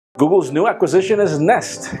Google's new acquisition is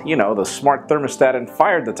Nest, you know, the smart thermostat and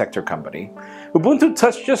fire detector company. Ubuntu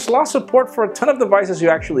Touch just lost support for a ton of devices you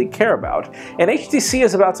actually care about, and HTC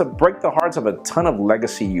is about to break the hearts of a ton of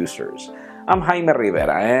legacy users. I'm Jaime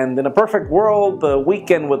Rivera, and in a perfect world, the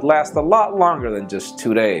weekend would last a lot longer than just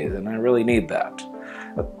 2 days, and I really need that.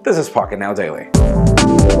 But this is Pocket Now Daily.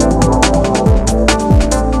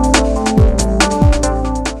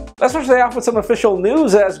 Let's start today off with some official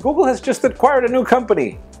news, as Google has just acquired a new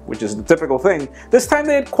company, which is the typical thing. This time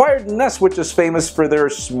they acquired Nest, which is famous for their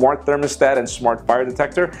smart thermostat and smart fire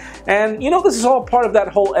detector. And you know, this is all part of that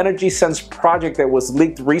whole Energy Sense project that was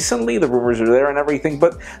leaked recently. The rumors are there and everything,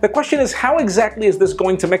 but the question is, how exactly is this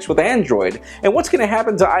going to mix with Android? And what's going to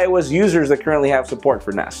happen to iOS users that currently have support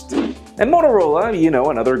for Nest? And Motorola, you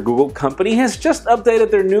know, another Google company, has just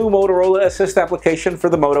updated their new Motorola Assist application for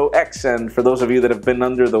the Moto X. And for those of you that have been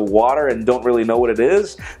under the water and don't really know what it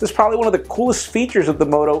is, this is probably one of the coolest features of the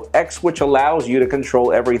Moto X, which allows you to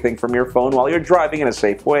control everything from your phone while you're driving in a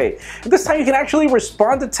safe way. And this time you can actually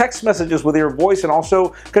respond to text messages with your voice and also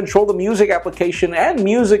control the music application and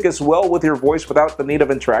music as well with your voice without the need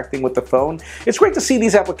of interacting with the phone. It's great to see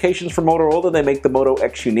these applications from Motorola. They make the Moto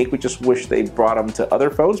X unique. We just wish they brought them to other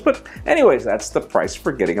phones, but anyways, that's the price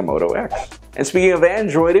for getting a Moto X. And speaking of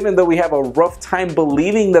Android, even though we have a rough time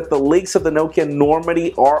believing that the leaks of the Nokia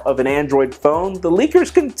Normandy are of an Android phone, the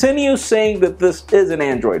leakers continue saying that this is an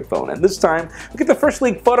Android phone. And this time, we get the first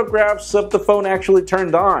leaked photographs of the phone actually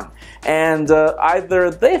turned on. And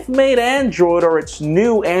either they've made Android or its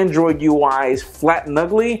new Android UI is flat and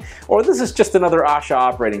ugly, or this is just another Asha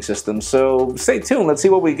operating system. So stay tuned, let's see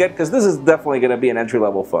what we get, because this is definitely going to be an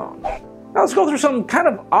entry-level phone. Now let's go through some kind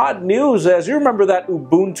of odd news, as you remember that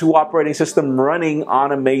Ubuntu operating system running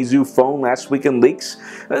on a Meizu phone last week in leaks.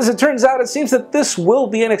 As it turns out, it seems that this will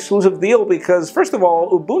be an exclusive deal because, first of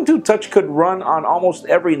all, Ubuntu Touch could run on almost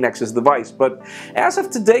every Nexus device, but as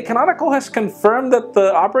of today, Canonical has confirmed that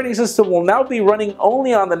the operating system will now be running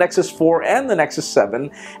only on the Nexus 4 and the Nexus 7,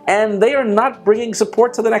 and they are not bringing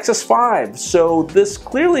support to the Nexus 5, so this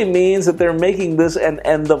clearly means that they're making this an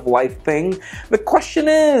end-of-life thing. The question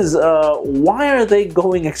is, why are they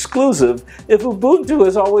going exclusive if Ubuntu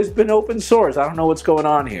has always been open source? I don't know what's going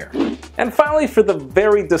on here. And finally, for the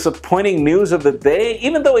very disappointing news of the day,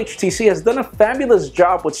 even though HTC has done a fabulous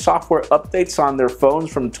job with software updates on their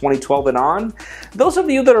phones from 2012 and on, those of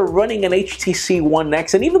you that are running an HTC One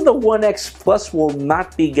X and even the One X Plus will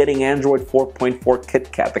not be getting Android 4.4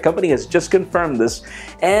 KitKat. The company has just confirmed this,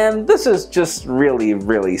 and this is just really,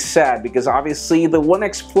 really sad because obviously the One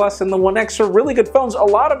X Plus and the One X are really good phones. A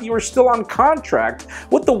lot of you are still on contract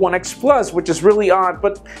with the One X Plus, which is really odd,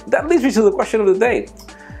 but that leads me to the question of the day.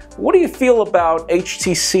 What do you feel about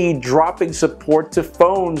HTC dropping support to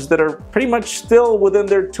phones that are pretty much still within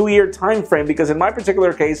their 2-year time frame? Because in my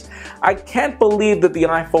particular case, I can't believe that the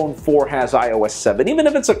iPhone 4 has iOS 7. Even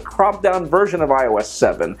if it's a cropped down version of iOS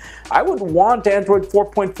 7, I would want Android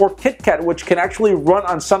 4.4 KitKat, which can actually run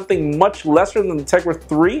on something much lesser than the Tegra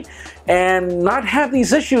 3 and not have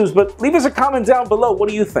these issues. But leave us a comment down below. What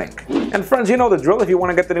do you think? And friends, you know the drill. If you want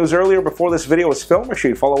to get the news earlier before this video is filmed, make sure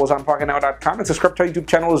you follow us on PocketNow.com and subscribe to our YouTube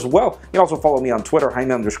channel as well. You can also follow me on Twitter,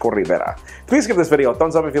 Jaime_Rivera. Please give this video a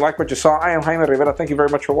thumbs up if you like what you saw. I am Jaime Rivera. Thank you very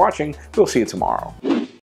much for watching. We'll see you tomorrow.